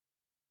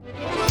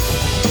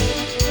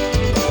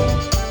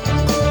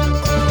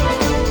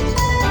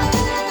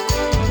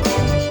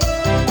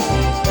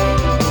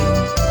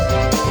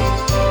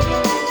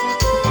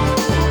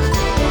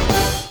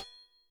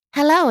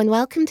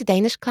welcome to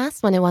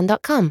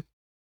DanishClass101.com.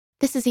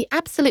 This is the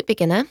Absolute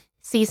Beginner,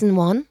 Season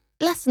 1,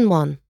 Lesson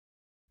 1.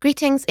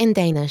 Greetings in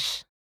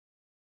Danish.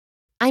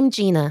 I'm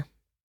Gina.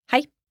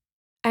 Hi,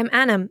 I'm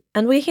Anna,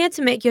 and we're here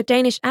to make your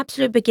Danish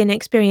Absolute Beginner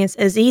experience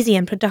as easy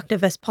and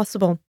productive as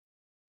possible.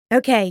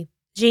 Okay,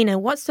 Gina,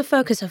 what's the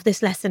focus of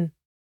this lesson?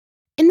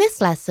 In this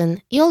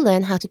lesson, you'll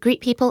learn how to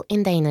greet people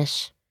in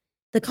Danish.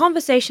 The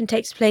conversation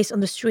takes place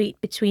on the street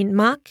between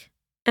Mark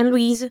and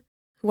Louise,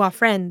 who are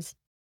friends.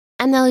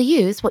 And they'll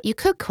use what you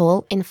could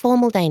call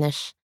informal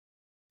Danish.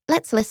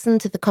 Let's listen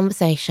to the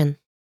conversation.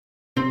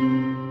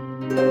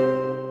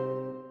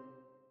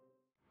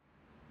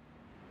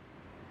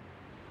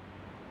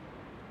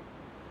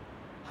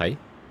 Hej,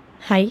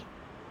 Hej,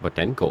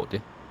 hvordan går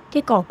det?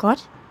 det går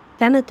godt.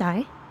 Hvad med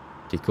dig?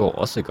 Det går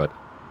også godt.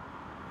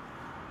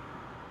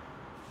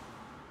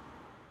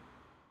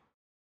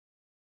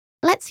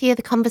 Let's hear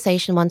the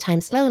conversation one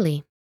time slowly.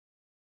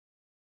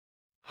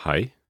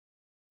 Hej,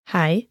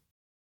 Hej,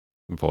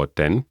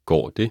 hvordan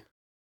går det?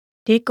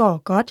 det går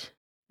godt.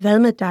 Hvad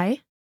med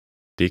dig?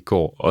 Det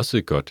går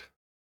også godt.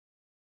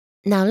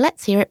 Now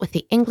let's hear it with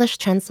the English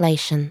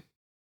translation.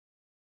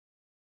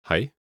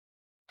 Hej,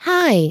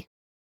 Hi.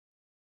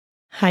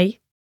 Hej,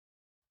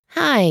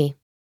 Hi.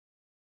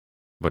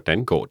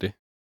 hvordan går det?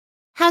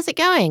 How's it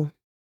going?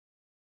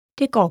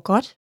 det går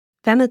godt.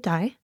 Hvad med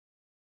dig?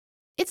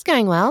 It's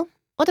going well.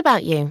 What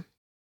about you?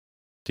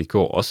 Det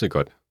går også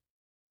godt.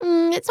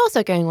 It's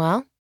also going well.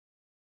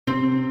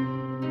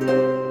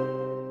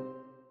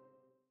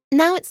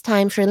 Now it's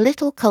time for a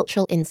little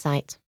cultural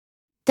insight.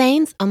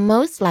 Danes are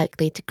most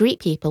likely to greet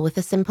people with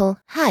a simple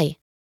hi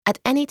at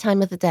any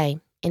time of the day,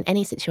 in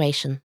any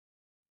situation.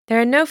 There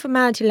are no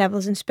formality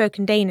levels in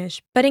spoken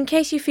Danish, but in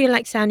case you feel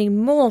like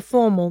sounding more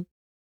formal,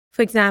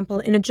 for example,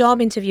 in a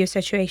job interview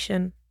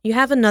situation, you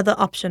have another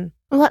option.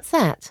 What's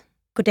that?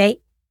 Goddag,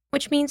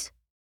 which means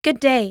good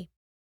day.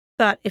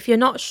 But if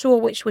you're not sure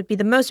which would be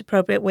the most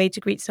appropriate way to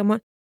greet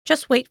someone,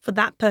 just wait for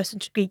that person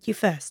to greet you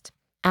first.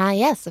 Ah,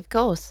 yes, of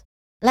course.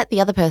 Let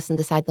the other person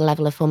decide the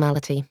level of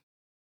formality,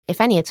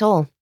 if any at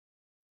all.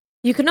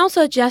 You can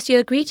also adjust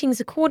your greetings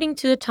according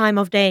to the time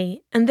of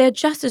day, and they're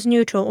just as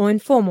neutral or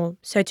informal,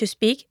 so to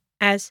speak,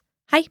 as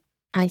hej.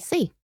 I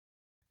see.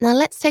 Now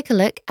let's take a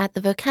look at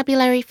the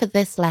vocabulary for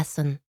this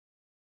lesson.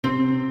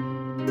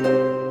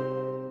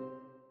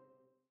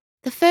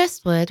 The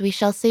first word we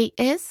shall see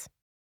is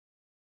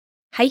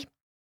Hej.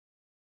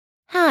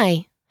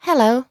 hi,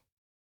 hello.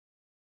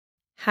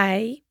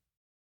 Hej.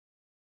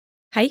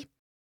 Hej.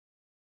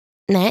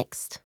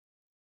 Next,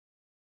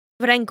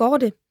 Hvordan går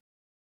det?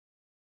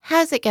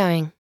 how's it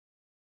going?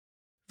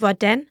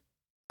 Hvordan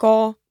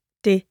går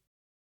det?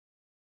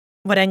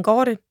 Hvordan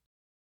går det?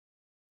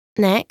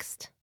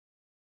 Next,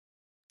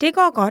 Det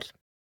går godt.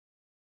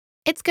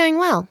 it's going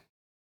well.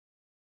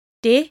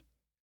 Det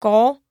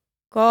går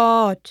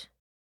godt.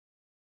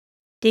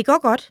 Det går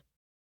godt.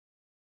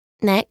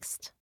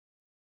 Next,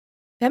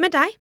 Hvad med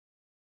dig?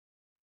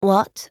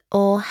 what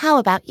or how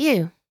about you?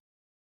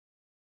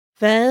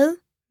 Hvad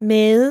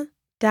med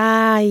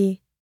dig?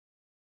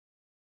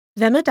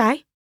 Hvad med dig?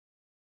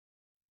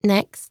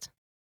 Next,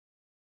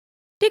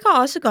 Det går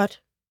også godt.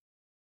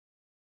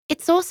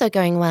 it's also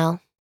going well.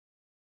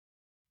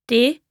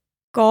 Det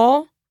går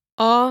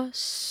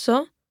også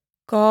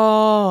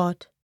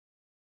godt.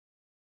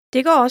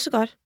 Det går også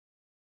godt.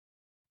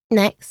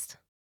 Next,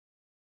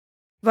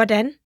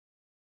 Hvordan?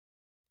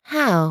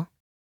 how?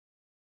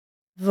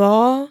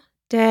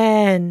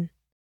 Hvordan?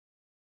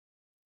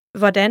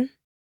 Hvordan?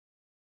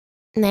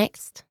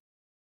 Next,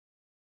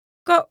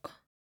 Gå.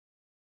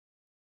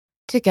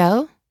 to go,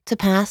 to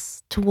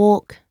pass, to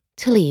walk,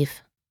 to leave.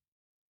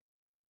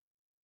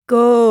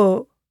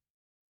 Gå.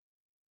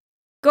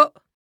 Gå.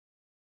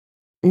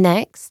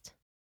 Next,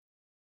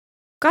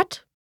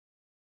 Godt.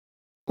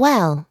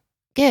 well,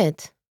 good.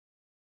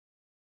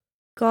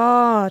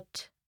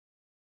 Godt.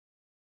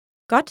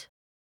 Godt.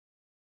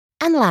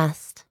 And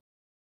last,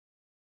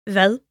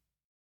 Hvad?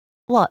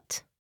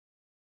 what?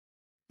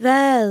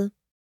 Hvad?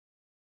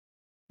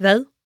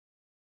 Hvad?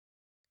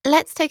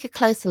 Let's take a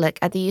closer look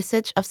at the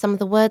usage of some of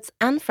the words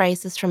and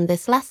phrases from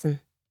this lesson.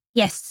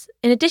 Yes,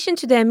 in addition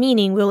to their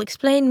meaning, we'll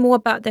explain more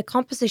about their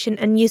composition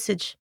and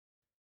usage.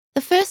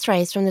 The first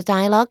phrase from the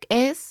dialogue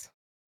is,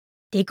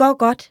 Det går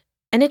godt,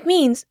 and it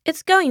means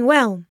it's going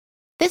well.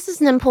 this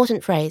is an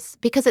important phrase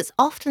because it's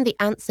often the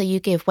answer you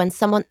give when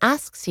someone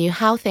asks you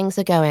how things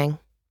are going.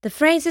 The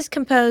phrase is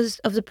composed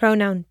of the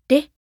pronoun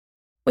det,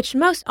 which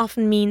most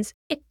often means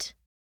it.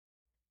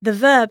 The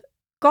verb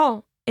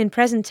går in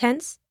present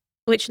tense,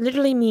 which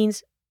literally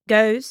means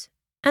goes,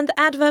 and the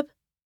adverb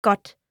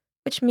godt,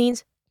 which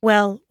means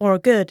well or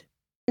good.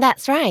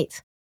 That's right.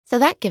 So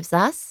that gives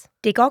us,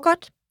 Det går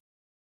godt.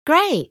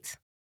 great.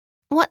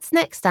 What's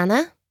next,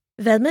 Anna?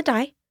 Hvad med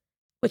dig?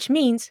 Which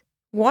means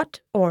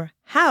what or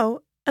how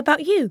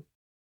about you.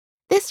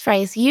 This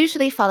phrase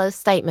usually follows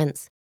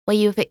statements where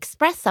you've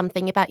expressed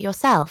something about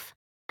yourself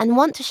and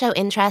want to show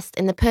interest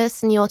in the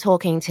person you're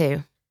talking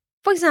to.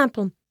 For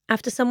example,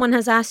 after someone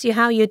has asked you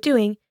how you're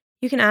doing,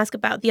 you can ask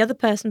about the other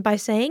person by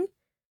saying,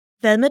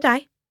 Hvad med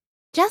dig?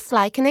 Just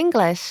like in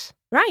English.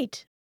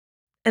 Right.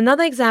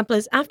 Another example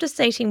is after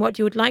stating what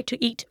you would like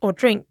to eat or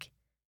drink.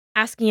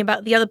 Asking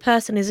about the other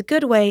person is a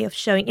good way of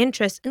showing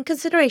interest and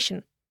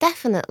consideration.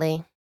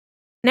 Definitely.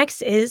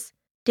 Next is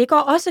det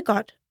går også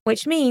godt,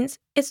 which means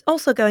it's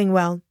also going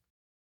well.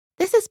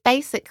 This is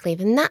basically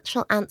the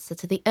natural answer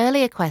to the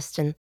earlier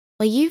question,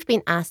 where you've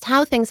been asked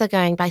how things are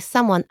going by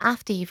someone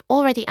after you've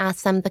already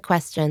asked them the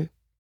question.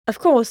 Of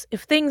course,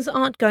 if things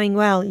aren't going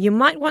well, you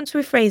might want to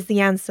rephrase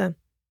the answer.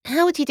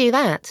 How would you do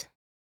that?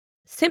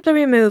 Simply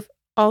remove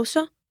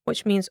også,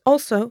 which means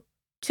also,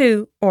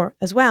 to, or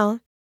as well,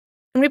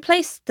 and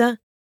replace the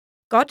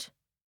godt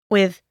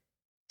with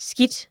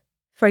skidt,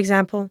 for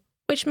example,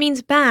 which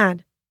means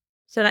bad.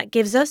 So that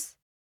gives us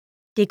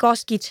det går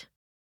skidt.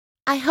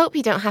 I hope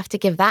you don't have to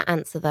give that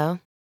answer though.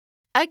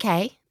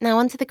 Okay, now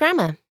on to the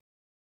grammar.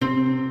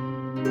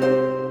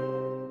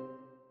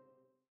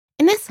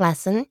 In this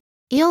lesson,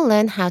 you'll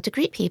learn how to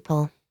greet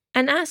people.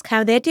 And ask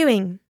how they're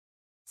doing.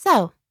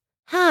 So,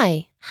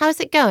 hi, how's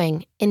it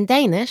going in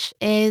Danish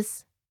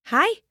is...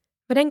 Hej,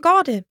 hvordan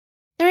går det?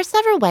 There are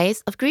several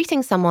ways of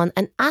greeting someone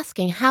and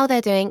asking how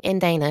they're doing in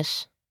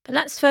Danish. But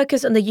let's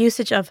focus on the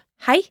usage of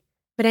hej,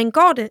 hvordan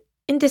går det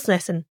in this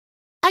lesson.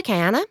 Okay,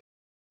 Anna,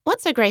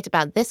 what's so great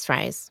about this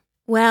phrase?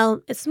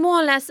 Well, it's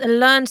more or less a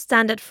learned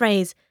standard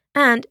phrase,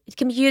 and it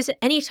can be used at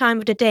any time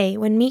of the day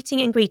when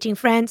meeting and greeting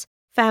friends,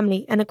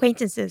 family, and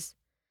acquaintances.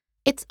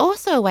 It's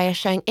also a way of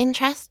showing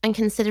interest and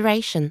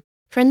consideration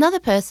for another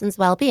person's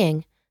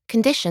well-being,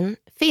 condition,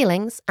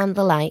 feelings, and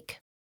the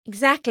like.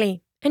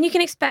 Exactly. And you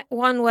can expect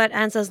one-word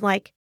answers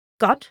like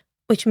godt,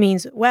 which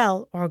means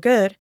well or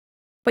good,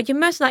 but you're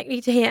most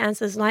likely to hear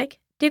answers like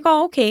det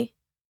går okay,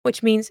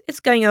 which means it's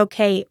going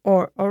okay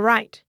or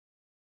alright.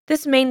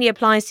 This mainly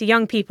applies to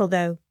young people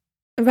though.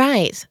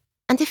 Right,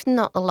 and if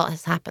not, a lot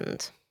has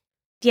happened.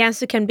 The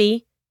answer can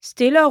be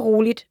stille og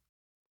roligt,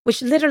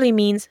 which literally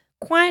means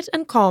quiet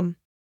and calm,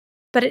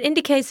 but it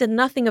indicates that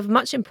nothing of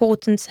much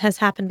importance has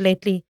happened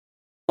lately,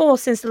 or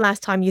since the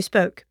last time you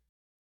spoke.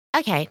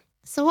 Okay,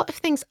 so what if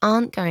things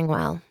aren't going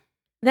well?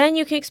 Then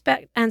you can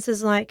expect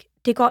answers like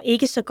det går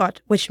ikke så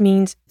godt, which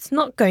means it's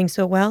not going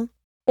so well,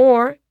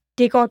 or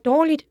det går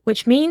dårligt,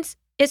 which means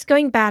it's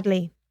going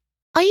badly.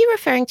 Are you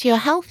referring to your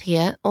health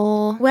here,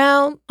 or...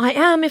 Well, I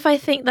am if I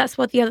think that's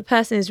what the other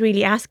person is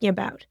really asking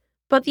about,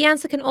 but the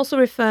answer can also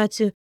refer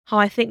to how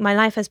I think my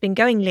life has been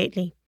going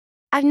lately.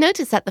 I've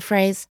noticed that the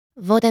phrase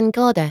hvordan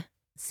går det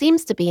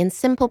seems to be in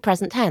simple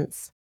present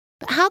tense.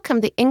 But how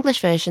come the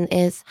English version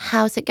is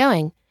how's it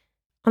going?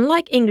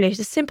 Unlike English,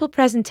 the simple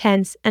present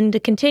tense and the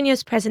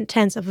continuous present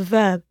tense of a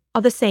verb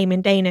are the same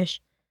in Danish.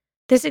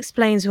 This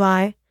explains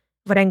why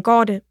hvordan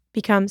går det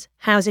becomes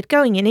how's it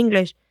going in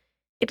English.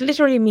 It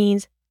literally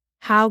means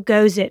how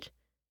goes it?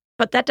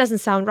 But that doesn't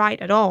sound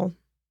right at all.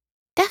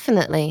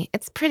 Definitely,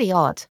 it's pretty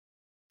odd.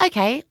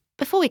 Okay,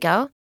 before we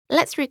go,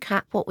 let's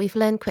recap what we've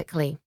learned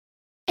quickly.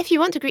 If you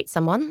want to greet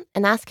someone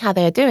and ask how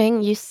they are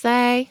doing, you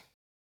say...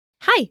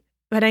 Hej,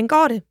 hvordan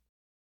går det?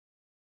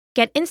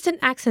 Get instant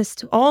access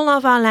to all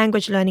of our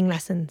language learning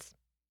lessons.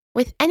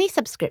 With any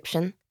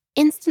subscription,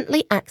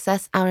 instantly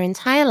access our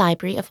entire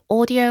library of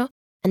audio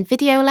and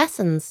video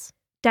lessons.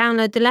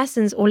 Download the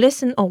lessons or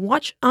listen or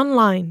watch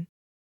online.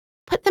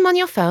 Put them on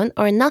your phone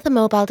or another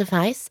mobile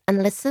device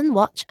and listen,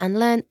 watch, and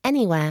learn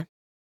anywhere.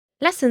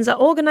 Lessons are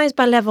organized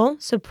by level,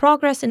 so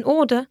progress in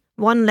order,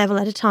 one level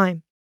at a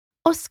time.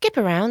 Or skip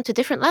around to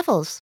different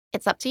levels.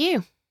 It's up to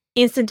you.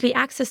 Instantly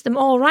access them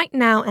all right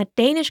now at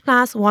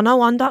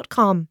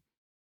danishclass101.com.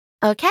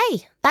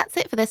 Okay, that's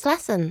it for this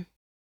lesson.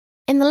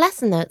 In the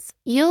lesson notes,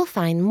 you'll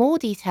find more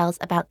details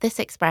about this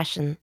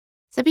expression,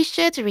 so be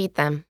sure to read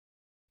them.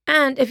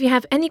 And if you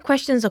have any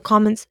questions or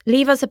comments,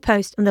 leave us a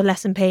post on the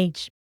lesson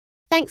page.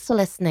 Thanks for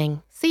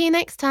listening. See you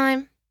next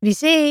time. Vi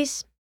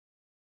ses!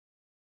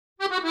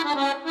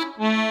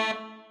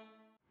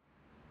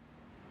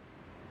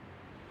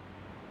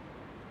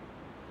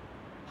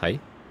 Hej,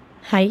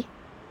 Hej,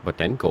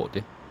 hvordan går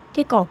det?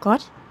 det går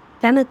godt.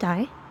 Hvad med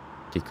dig?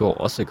 Det går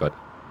også godt.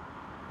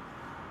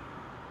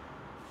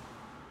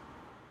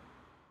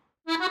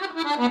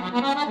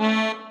 Thank you.